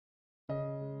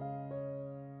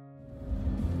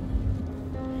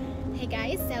Hey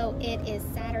guys, so it is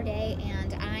Saturday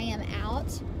and I am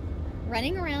out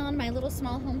running around my little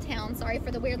small hometown, sorry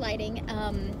for the weird lighting,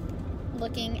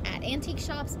 looking at antique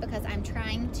shops because I'm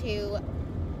trying to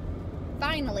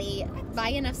finally buy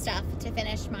enough stuff to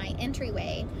finish my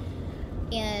entryway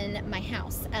in my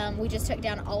house. We just took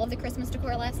down all of the Christmas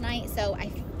decor last night, so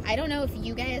I don't know if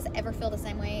you guys ever feel the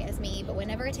same way as me, but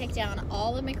whenever I take down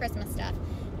all of my Christmas stuff,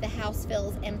 the house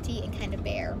feels empty and kind of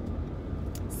bare.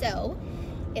 So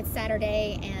it's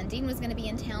Saturday and Dean was going to be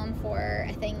in town for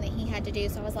a thing that he had to do,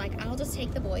 so I was like, I'll just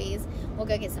take the boys, we'll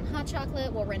go get some hot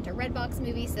chocolate, we'll rent a Redbox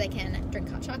movie so they can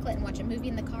drink hot chocolate and watch a movie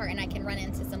in the car, and I can run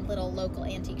into some little local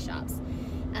antique shops.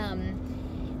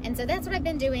 And so that's what I've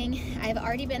been doing. I've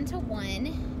already been to one,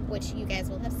 which you guys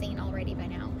will have seen already by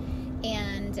now,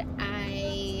 and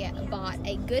I bought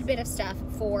a good bit of stuff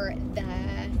for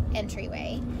the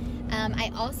entryway.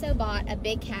 I also bought a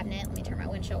big cabinet. Let me turn my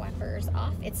windshield wipers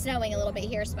off. It's snowing a little bit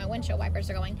here, so my windshield wipers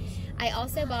are going. I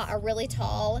also bought a really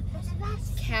tall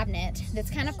cabinet that's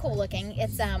kind of cool looking.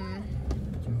 It's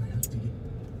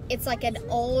like an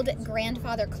old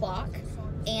grandfather clock,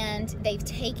 and they've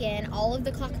taken all of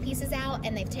the clock pieces out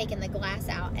and they've taken the glass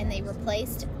out and they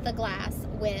replaced the glass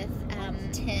with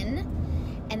tin.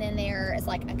 And then there is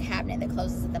like a cabinet that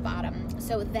closes at the bottom.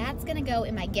 So that's gonna go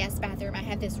in my guest bathroom. I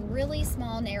have this really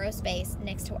small, narrow space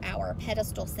next to our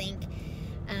pedestal sink.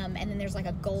 And then there's like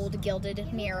a gold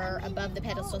gilded mirror above the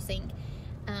pedestal sink.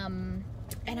 And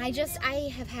I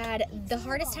have had the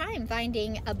hardest time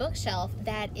finding a bookshelf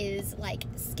that is like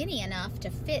skinny enough to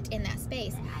fit in that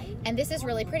space. And this is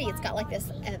really pretty. It's got like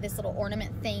this little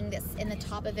ornament thing that's in the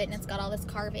top of it, and it's got all this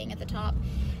carving at the top.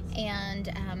 And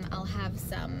I'll have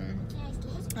some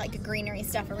like greenery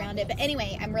stuff around it. But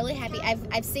anyway, I'm really happy.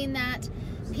 I've seen that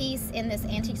piece in this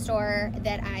antique store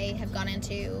that I have gone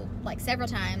into like several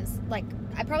times. Like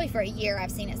probably for a year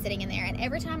I've seen it sitting in there, and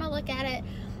every time I look at it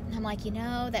I'm like, you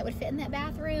know, that would fit in that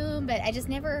bathroom, but I just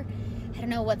never, I don't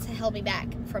know what's held me back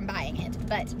from buying it.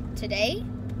 But today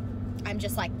I'm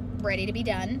just like ready to be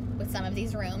done with some of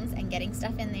these rooms and getting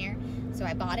stuff in there, so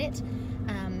I bought it.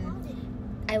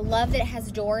 I love that it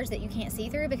has doors that you can't see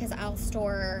through, because I'll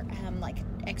store like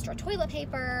extra toilet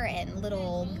paper and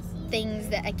little things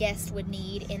that a guest would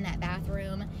need in that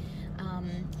bathroom.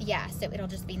 Yeah, so it'll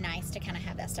just be nice to kind of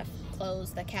have that stuff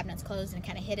closed, the cabinets closed and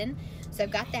kind of hidden. So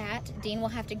I've got that. Dean will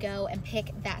have to go and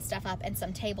pick that stuff up, and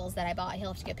some tables that I bought,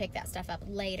 he'll have to go pick that stuff up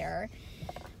later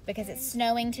because it's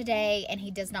snowing today and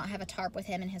he does not have a tarp with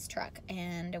him in his truck,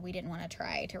 and we didn't want to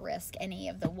try to risk any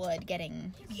of the wood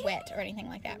getting wet or anything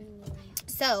like that.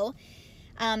 So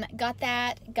got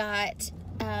that, got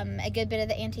a good bit of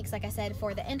the antiques, like I said,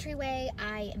 for the entryway.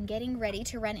 I am getting ready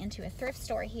to run into a thrift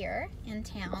store here in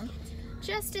town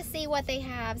just to see what they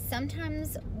have.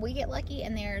 Sometimes we get lucky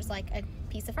and there's like a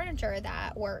piece of furniture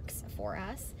that works for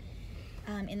us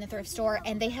in the thrift store,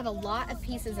 and they have a lot of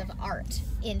pieces of art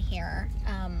in here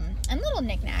and little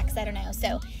knickknacks, I don't know.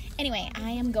 So anyway, I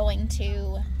am going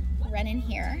to run in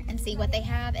here and see what they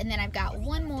have, and then I've got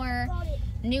one more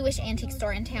newish antique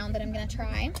store in town that I'm gonna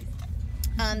try.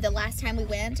 The last time we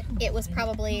went, it was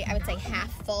probably, I would say,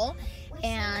 half full,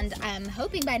 and I'm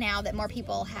hoping by now that more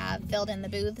people have filled in the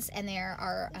booths and there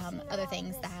are other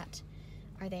things that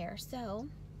are there. So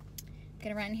I'm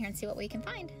gonna run in here and see what we can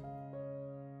find.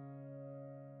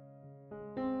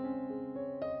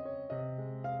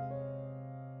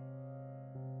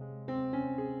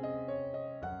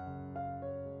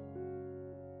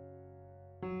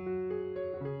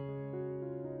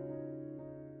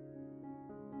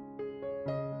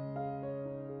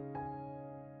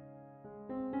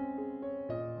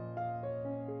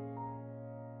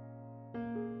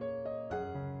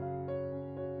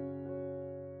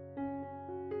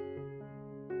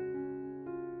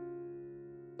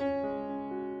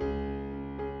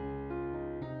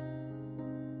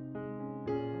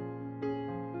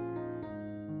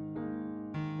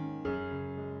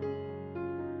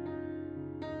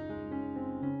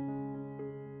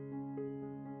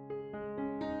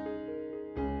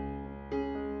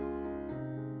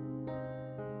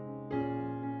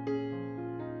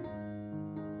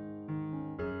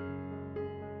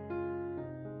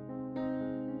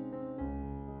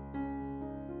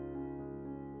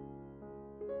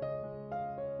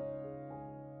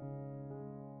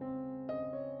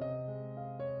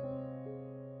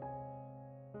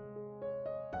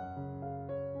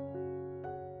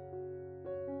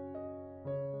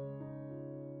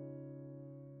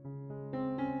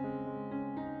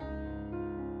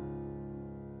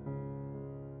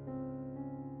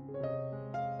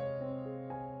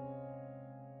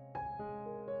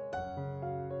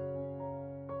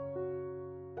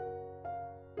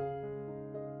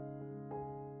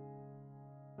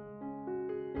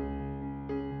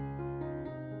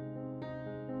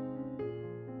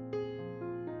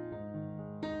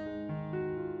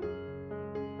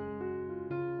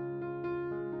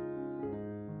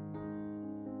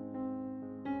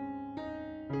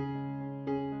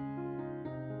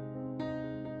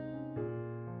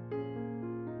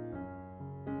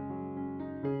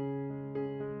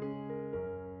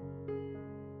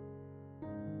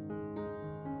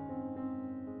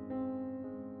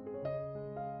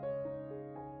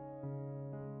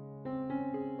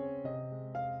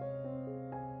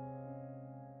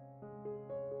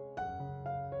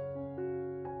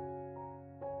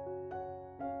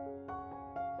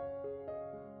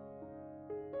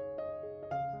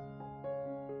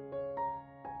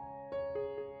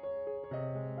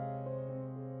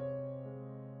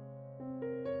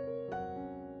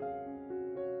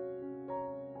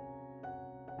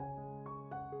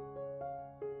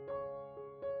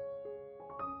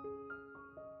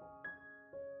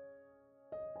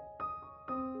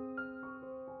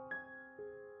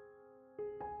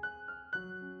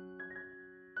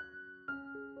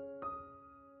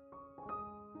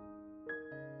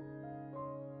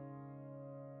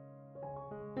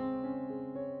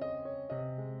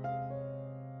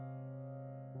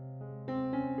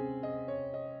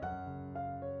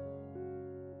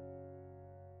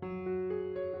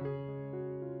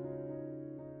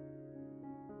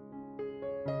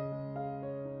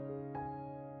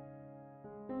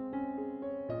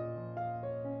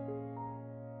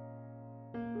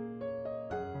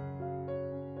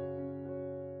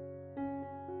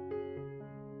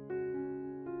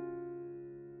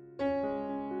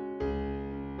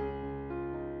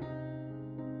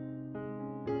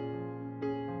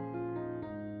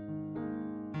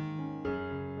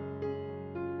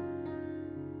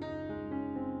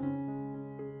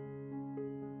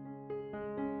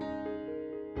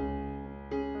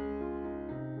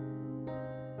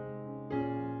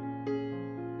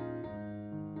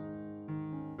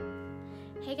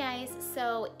 guys,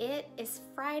 so it is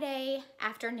Friday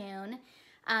afternoon.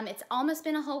 It's almost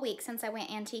been a whole week since I went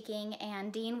antiquing,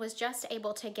 and Dean was just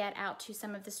able to get out to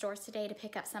some of the stores today to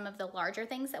pick up some of the larger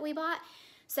things that we bought.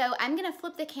 So I'm gonna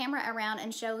flip the camera around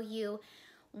and show you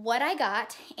what I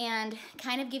got and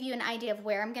kind of give you an idea of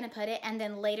where I'm gonna put it, and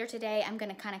then later today I'm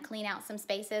gonna kind of clean out some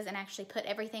spaces and actually put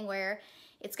everything where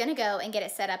it's gonna go and get it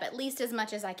set up at least as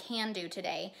much as I can do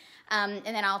today. And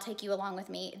then I'll take you along with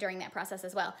me during that process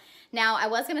as well. Now, I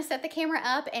was gonna set the camera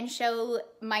up and show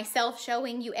myself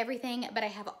showing you everything, but I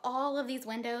have all of these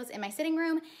windows in my sitting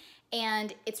room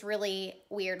and it's really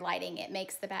weird lighting. It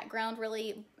makes the background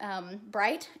really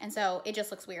bright, and so it just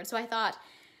looks weird. So I thought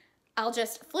I'll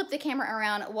just flip the camera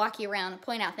around, walk you around,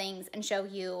 point out things, and show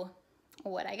you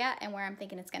what I got and where I'm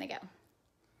thinking it's gonna go.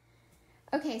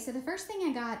 Okay, so the first thing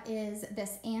I got is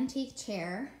this antique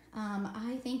chair.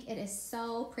 I think it is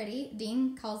so pretty.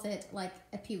 Dean calls it like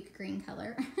a puke green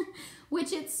color,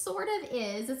 which it sort of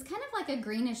is. It's kind of like a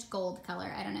greenish gold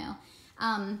color, I don't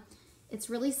know. It's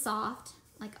really soft,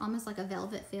 like almost like a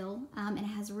velvet feel, and it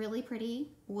has really pretty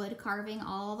wood carving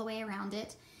all the way around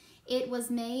it. It was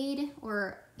made,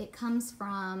 or it comes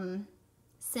from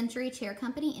Century Chair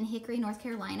Company in Hickory, North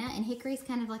Carolina, and Hickory's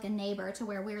kind of like a neighbor to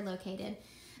where we're located.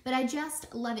 But I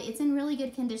just love it. It's in really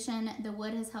good condition. The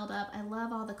wood has held up. I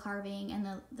love all the carving and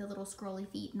the little scrolly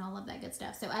feet and all of that good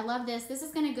stuff. So I love this. This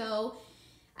is gonna go,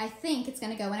 I think it's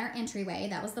gonna go in our entryway.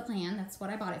 That was the plan. That's what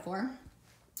I bought it for.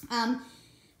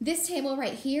 This table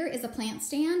right here is a plant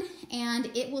stand,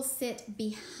 and it will sit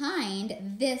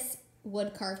behind this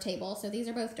wood carved table. So these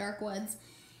are both dark woods.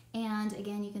 And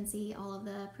again, you can see all of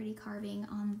the pretty carving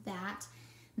on that.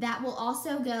 That will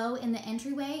also go in the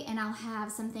entryway, and I'll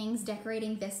have some things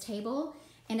decorating this table,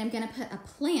 and I'm gonna put a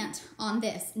plant on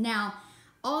this. Now,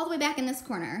 all the way back in this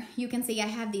corner, you can see I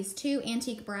have these two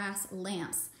antique brass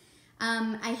lamps.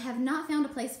 I have not found a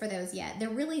place for those yet. They're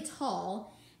really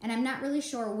tall, and I'm not really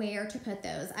sure where to put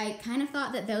those. I kind of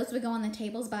thought that those would go on the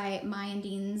tables by my and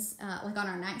Dean's, like on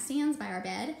our nightstands by our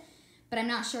bed, but I'm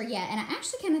not sure yet. And I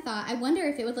actually kind of thought, I wonder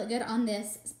if it would look good on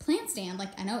this plant stand.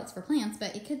 Like, I know it's for plants,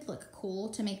 but it could look cool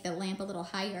to make the lamp a little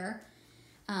higher.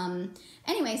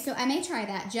 Anyway, so I may try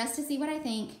that just to see what I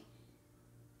think.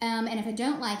 And if I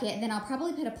don't like it, then I'll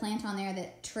probably put a plant on there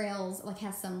that trails, like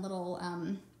has some little,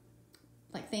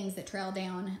 like things that trail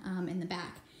down in the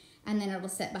back. And then it'll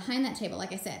sit behind that table,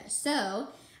 like I said. So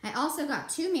I also got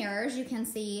two mirrors. You can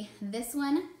see this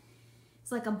one.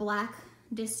 It's like a black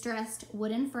distressed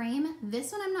wooden frame.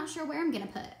 This one I'm not sure where I'm gonna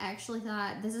put. I actually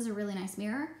thought this is a really nice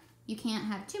mirror. You can't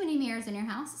have too many mirrors in your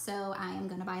house, so I am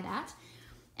gonna buy that.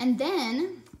 And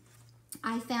then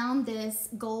I found this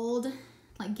gold,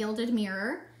 like gilded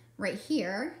mirror right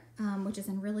here, which is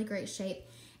in really great shape.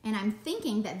 And I'm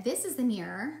thinking that this is the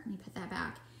mirror, let me put that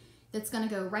back, that's gonna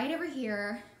go right over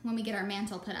here when we get our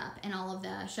mantle put up and all of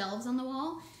the shelves on the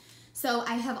wall. So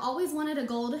I have always wanted a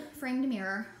gold framed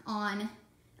mirror on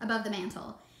above the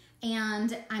mantle,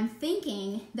 and I'm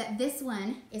thinking that this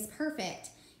one is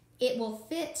perfect. It will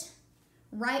fit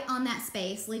right on that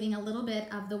space, leaving a little bit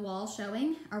of the wall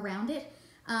showing around it,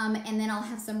 and then I'll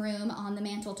have some room on the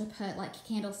mantle to put like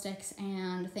candlesticks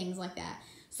and things like that.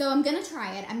 So I'm gonna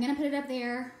try it. I'm gonna put it up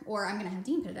there, or I'm gonna have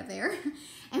Dean put it up there,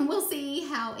 and we'll see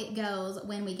how it goes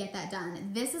when we get that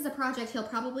done. This is a project he'll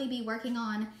probably be working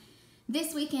on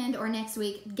this weekend or next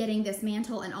week, getting this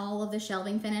mantle and all of the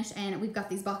shelving finished. And we've got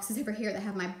these boxes over here that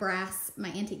have my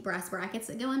antique brass brackets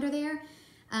that go under there.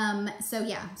 So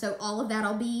yeah, so all of that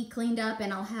will be cleaned up,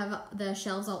 and I'll have the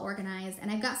shelves all organized.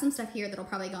 And I've got some stuff here that'll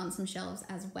probably go on some shelves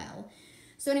as well.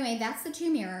 So anyway, that's the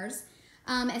two mirrors.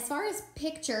 As far as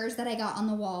pictures that I got on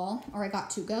the wall, or I got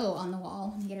to go on the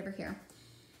wall, let me get over here.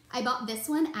 I bought this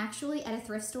one actually at a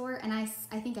thrift store, and I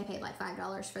think I paid like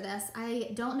 $5 for this.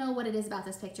 I don't know what it is about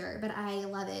this picture, but I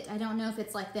love it. I don't know if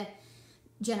it's like the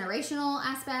generational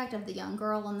aspect of the young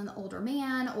girl and then the older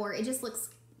man, or it just looks,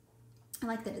 I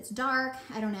like that it's dark.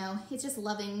 I don't know. It's just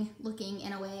loving looking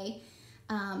in a way.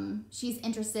 She's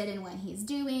interested in what he's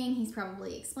doing. He's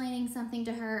probably explaining something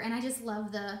to her, and I just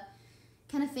love the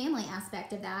kind of family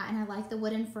aspect of that, and I like the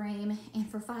wooden frame, and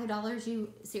for $5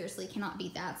 you seriously cannot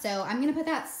beat that. So I'm gonna put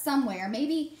that somewhere.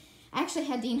 Maybe I actually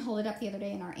had Dean hold it up the other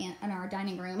day in our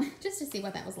dining room just to see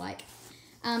what that was like,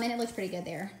 and it looks pretty good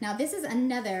there. Now this is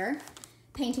another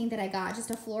painting that I got,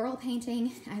 just a floral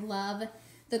painting. I love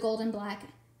the gold and black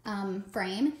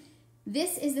frame.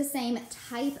 This is the same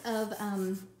type of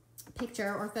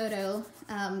picture or photo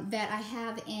that I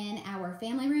have in our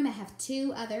family room. I have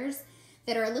two others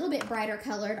that are a little bit brighter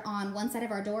colored on one side of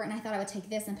our door, and I thought I would take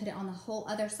this and put it on the whole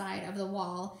other side of the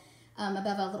wall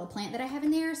above a little plant that I have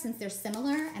in there, since they're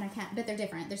similar, and I can't, but they're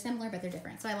different. They're similar, but they're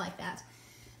different, so I like that.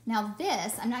 Now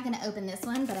this, I'm not gonna open this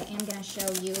one, but I am gonna show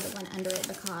you the one under it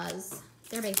because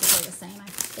they're basically the same, I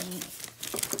think.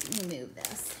 Let me move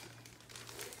this.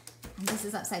 And this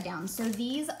is upside down. So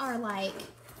these are like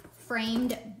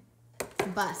framed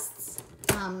busts.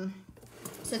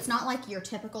 So it's not like your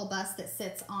typical bust that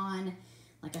sits on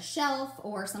like a shelf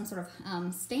or some sort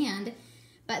of stand,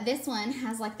 but this one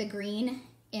has like the green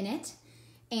in it,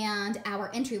 and our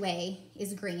entryway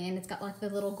is green, and it's got like the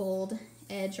little gold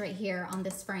edge right here on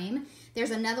this frame.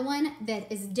 There's another one that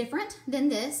is different than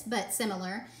this, but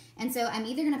similar. And so I'm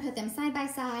either gonna put them side by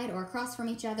side or across from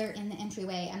each other in the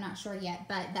entryway. I'm not sure yet,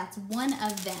 but that's one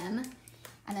of them.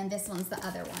 And then this one's the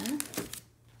other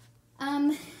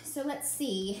one. So let's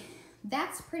see.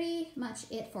 That's pretty much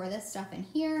it for this stuff in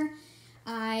here.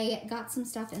 I got some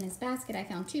stuff in this basket. I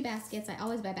found 2 baskets. I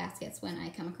always buy baskets when I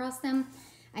come across them.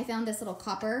 I found this little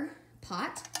copper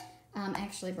pot. I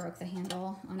actually broke the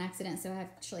handle on accident, so I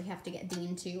actually have to get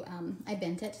Dean to, I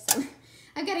bent it, so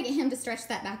I've got to get him to stretch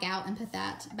that back out and put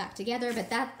that back together, but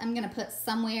that I'm going to put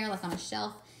somewhere like on a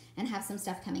shelf and have some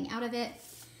stuff coming out of it.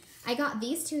 I got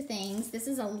these 2 things. This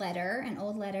is a letter, an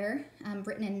old letter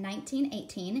written in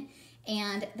 1918,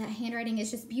 and that handwriting is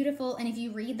just beautiful, and if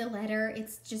you read the letter,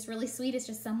 it's just really sweet. It's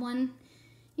just someone,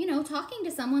 you know, talking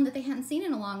to someone that they hadn't seen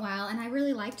in a long while, and I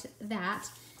really liked that.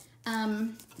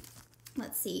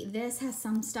 Let's see, this has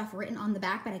some stuff written on the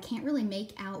back, but I can't really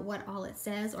make out what all it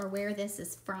says or where this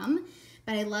is from,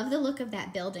 but I love the look of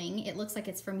that building. It looks like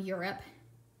it's from Europe.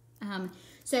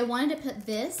 So I wanted to put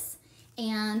this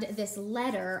and this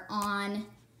letter on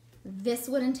this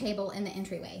wooden table in the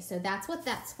entryway. So that's what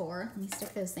that's for. Let me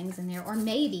stick those things in there, or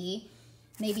maybe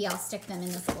I'll stick them in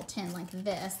this little tin like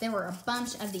this. There were a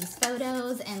bunch of these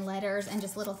photos and letters and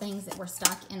just little things that were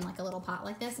stuck in like a little pot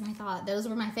like this, and I thought those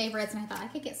were my favorites, and I thought I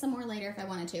could get some more later if I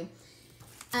wanted to.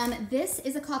 This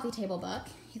is a coffee table book.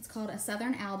 It's called A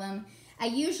Southern Album. I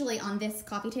usually, on this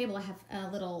coffee table, I have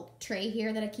a little tray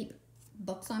here that I keep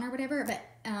books on or whatever, but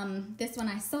this one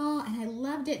I saw, and I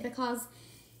loved it because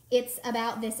it's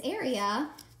about this area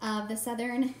of the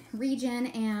southern region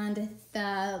and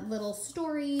the little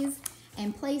stories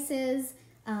and places,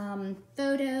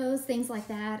 photos, things like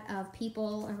that of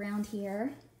people around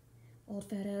here, old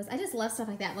photos. I just love stuff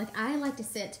like that. Like, I like to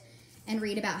sit and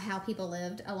read about how people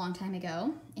lived a long time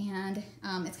ago, and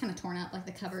it's kind of torn up, like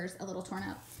the cover's a little torn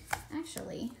up.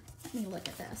 Actually, let me look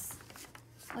at this.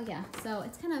 Oh yeah, so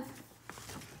it's kind of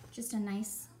just a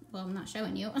nice, well, I'm not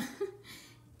showing you.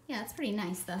 Yeah, it's pretty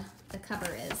nice, the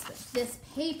cover is, but this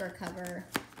paper cover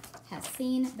has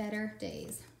seen better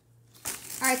days.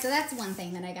 All right, so that's one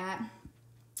thing that I got.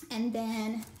 And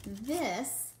then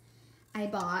this I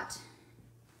bought.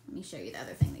 Let me show you the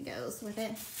other thing that goes with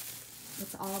it.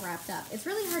 It's all wrapped up. It's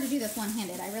really hard to do this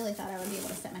one-handed. I really thought I would be able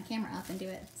to set my camera up and do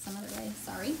it some other way.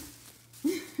 Sorry.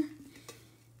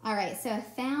 All right, so I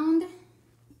found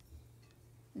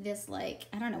this, like,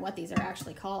 I don't know what these are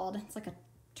actually called. It's like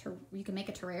you can make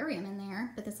a terrarium in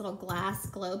there, but this little glass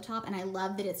globe top, and I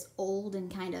love that it's old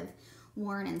and kind of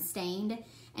worn and stained,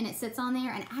 and it sits on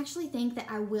there, and I actually think that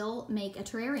I will make a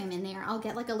terrarium in there. I'll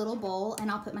get like a little bowl and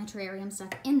I'll put my terrarium stuff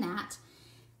in that,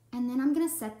 and then I'm gonna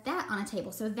set that on a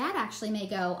table. So that actually may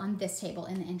go on this table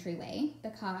in the entryway,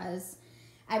 because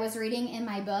I was reading in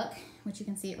my book, which you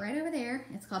can see it right over there.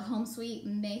 It's called Home Sweet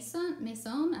Maison.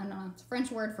 I don't know, it's a French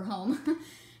word for home.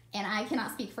 And I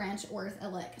cannot speak French worth a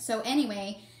lick. So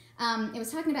anyway, it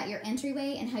was talking about your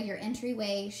entryway and how your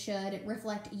entryway should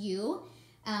reflect you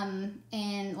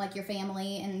and like your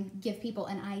family, and give people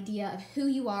an idea of who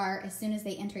you are as soon as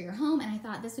they enter your home. And I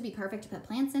thought this would be perfect to put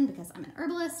plants in, because I'm an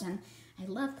herbalist and I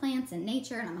love plants and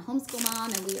nature, and I'm a homeschool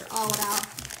mom, and we are all about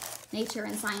nature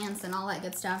and science and all that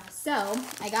good stuff. So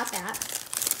I got that.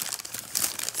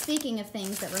 Speaking of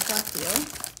things that reflect you,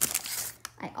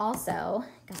 I also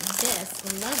got this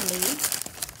lovely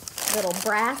little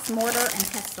brass mortar and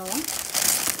pestle,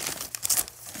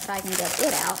 if I can get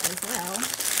it out as well.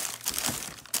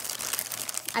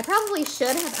 I probably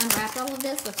should have unwrapped all of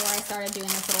this before I started doing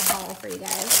this little haul for you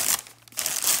guys.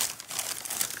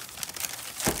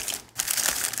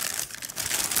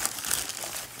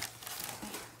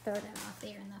 Throw that off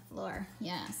there in the floor.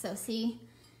 Yeah, so see,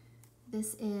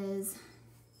 this is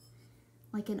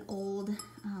like an old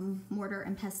mortar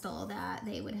and pestle that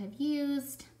they would have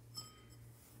used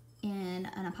in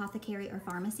an apothecary or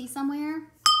pharmacy somewhere.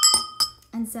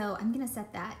 And so I'm gonna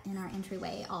set that in our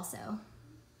entryway also.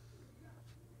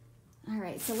 All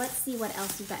right, so let's see what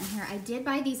else we've got in here. I did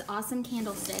buy these awesome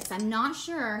candlesticks. I'm not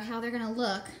sure how they're gonna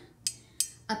look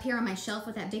up here on my shelf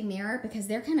with that big mirror, because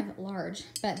they're kind of large,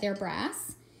 but they're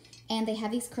brass, and they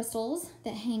have these crystals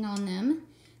that hang on them.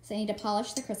 So I need to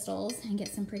polish the crystals and get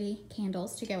some pretty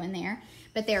candles to go in there.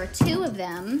 But there are two of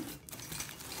them.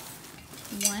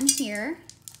 One here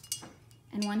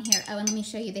and one here. Oh, and let me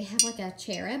show you. They have like a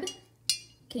cherub.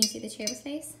 Can you see the cherub's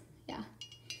face? Yeah,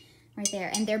 right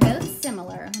there. And they're both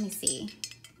similar. Let me see.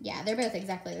 Yeah, they're both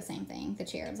exactly the same thing. The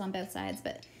cherubs on both sides,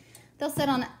 but they'll sit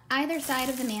on either side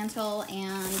of the mantle.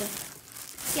 And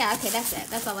yeah, okay, that's it.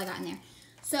 That's all I got in there.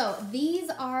 So these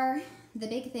are the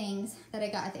big things that I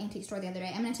got at the antique store the other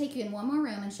day. I'm going to take you in one more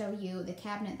room and show you the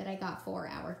cabinet that I got for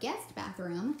our guest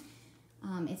bathroom.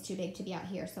 It's too big to be out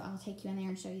here, so I'll take you in there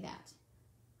and show you that.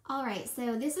 All right,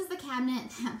 so this is the cabinet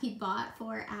that we bought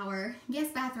for our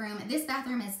guest bathroom. This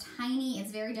bathroom is tiny.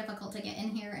 It's very difficult to get in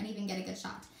here and even get a good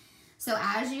shot. So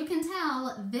as you can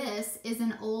tell, this is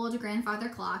an old grandfather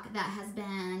clock that has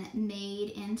been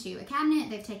made into a cabinet.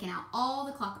 They've taken out all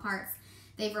the clock parts.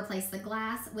 They've replaced the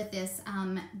glass with this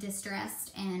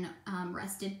distressed and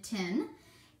rusted tin.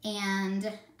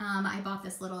 And I bought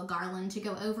this little garland to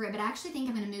go over it, but I actually think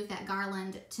I'm going to move that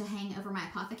garland to hang over my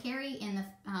apothecary in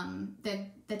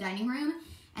the dining room.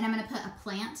 And I'm going to put a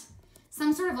plant,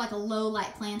 some sort of like a low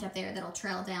light plant up there that'll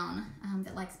trail down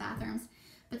that likes bathrooms.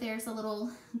 But there's a little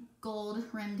gold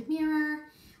rimmed mirror.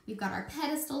 We've got our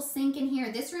pedestal sink in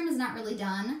here. This room is not really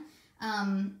done.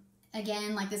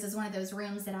 Again, like this is one of those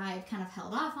rooms that I've kind of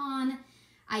held off on.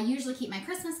 I usually keep my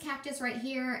Christmas cactus right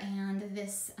here, and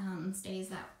this stays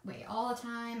that way all the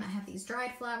time. I have these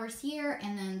dried flowers here,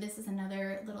 and then this is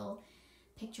another little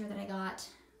picture that I got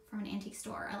from an antique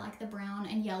store. I like the brown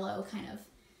and yellow kind of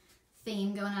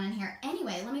theme going on in here.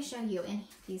 Anyway, let me show you in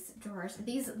these drawers.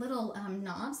 These little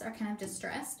knobs are kind of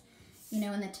distressed, you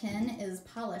know, and the tin is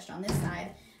polished on this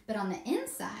side, but on the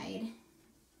inside,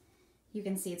 you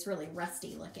can see it's really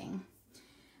rusty looking.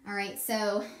 All right,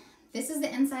 so this is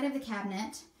the inside of the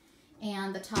cabinet,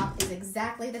 and the top is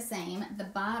exactly the same. The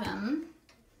bottom,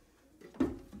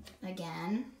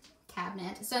 again,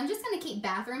 cabinet. So I'm just gonna keep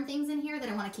bathroom things in here that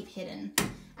I wanna keep hidden.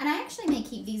 And I actually may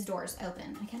keep these doors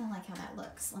open. I kinda like how that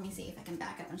looks. Let me see if I can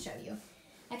back up and show you.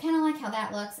 I kinda like how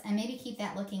that looks, and maybe keep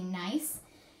that looking nice.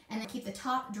 And then keep the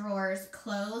top drawers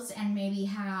closed and maybe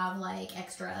have like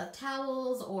extra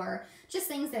towels or just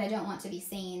things that I don't want to be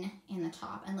seen in the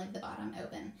top, and leave the bottom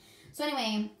open. So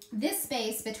anyway, this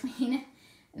space between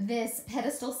this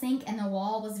pedestal sink and the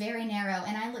wall was very narrow,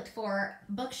 and I looked for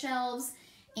bookshelves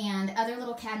and other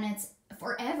little cabinets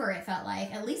forever, it felt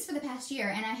like, at least for the past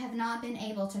year, and I have not been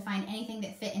able to find anything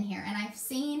that fit in here. And I've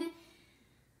seen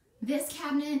this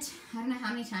cabinet, I don't know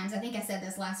how many times. I think I said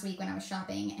this last week when I was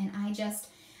shopping, and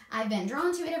I've been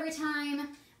drawn to it every time,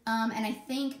 and I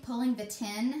think pulling the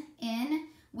tin in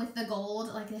with the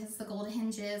gold, like this is the gold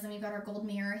hinges, and we've got our gold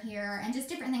mirror here, and just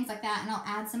different things like that, and I'll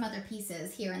add some other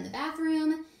pieces here in the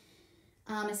bathroom,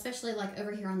 especially like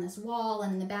over here on this wall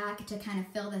and in the back, to kind of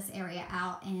fill this area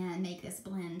out and make this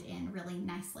blend in really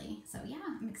nicely. So yeah,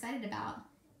 I'm excited about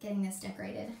getting this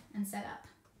decorated and set up.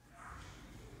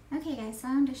 Okay guys, so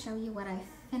I'm going to show you what I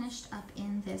finished up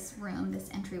in this room, this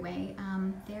entryway.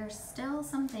 There's still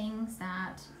some things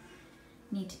that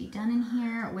need to be done in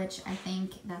here, which I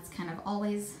think that's kind of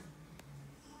always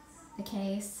the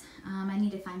case. I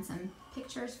need to find some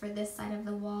pictures for this side of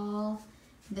the wall.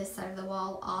 This side of the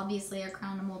wall, obviously our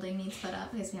crown and molding needs put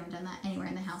up because we haven't done that anywhere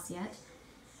in the house yet.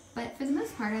 But for the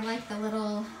most part, I like the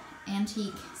little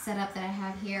antique setup that I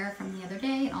have here from the other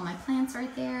day. All my plants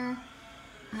right there.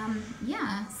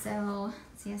 Yeah, so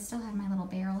see, I still have my little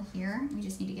barrel here. We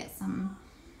just need to get some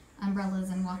umbrellas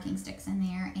and walking sticks in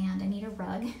there, and I need a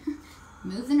rug.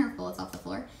 Move the Nerf bullets off the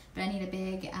floor, but I need a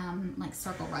big like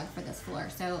circle rug for this floor.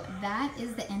 So that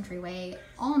is the entryway,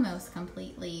 almost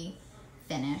completely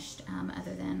finished,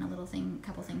 other than a little thing,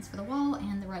 couple things for the wall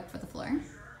and the rug for the floor.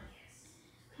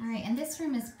 All right, and this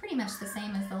room is pretty much the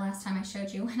same as the last time I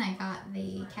showed you when I got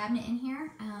the cabinet in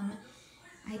here.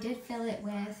 I did fill it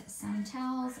with some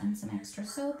towels and some extra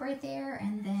soap right there,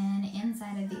 and then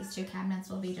inside of these two cabinets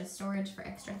will be just storage for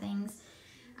extra things.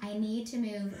 I need to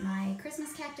move my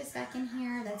Christmas cactus back in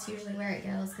here. That's usually where it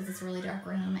goes because it's a really dark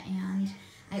room, and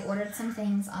I ordered some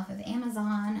things off of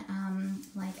Amazon,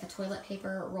 like a toilet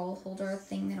paper roll holder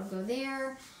thing that'll go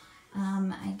there.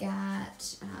 I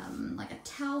got like a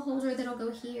towel holder that'll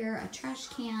go here, a trash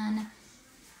can,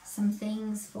 some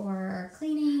things for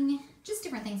cleaning, just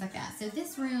different things like that. So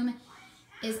this room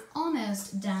is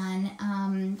almost done.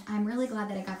 I'm really glad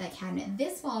that I got that cabinet.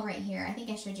 This wall right here, I think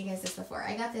I showed you guys this before.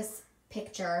 I got this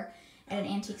picture at an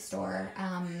antique store,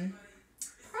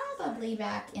 probably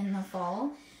back in the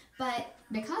fall, but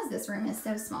because this room is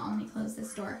so small, let me close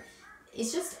this door,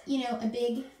 it's just, you know, a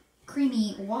big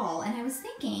creamy wall, and I was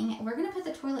thinking we're gonna put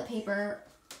the toilet paper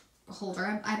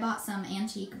holder, I bought some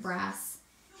antique brass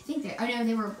I think oh no,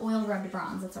 they were oil rubbed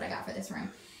bronze. That's what I got for this room.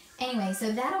 Anyway,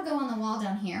 so that'll go on the wall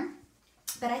down here.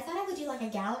 But I thought I would do like a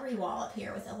gallery wall up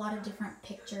here with a lot of different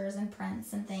pictures and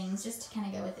prints and things, just to kind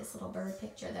of go with this little bird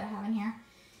picture that I have in here.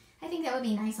 I think that would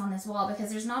be nice on this wall because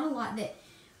there's not a lot that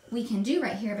we can do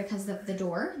right here because of the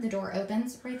door. The door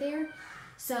opens right there.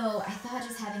 So I thought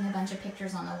just having a bunch of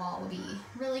pictures on the wall would be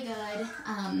really good.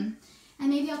 And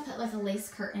maybe I'll put like a lace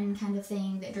curtain kind of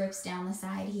thing that drapes down the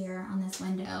side here on this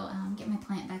window. Get my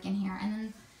plant back in here. And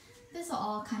then this will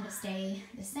all kind of stay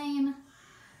the same.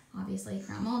 Obviously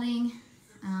crown molding.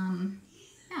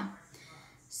 Yeah.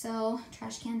 So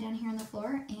trash can down here on the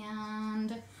floor,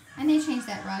 and I may change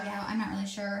that rug out. I'm not really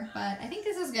sure, but I think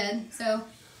this is good. So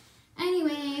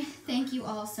anyway, thank you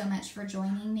all so much for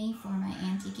joining me for my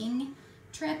antiquing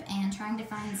trip and trying to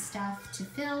find stuff to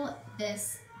fill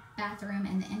this bathroom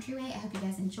and the entryway. I hope you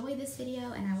guys enjoyed this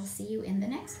video, and I will see you in the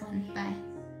next one.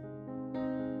 Bye.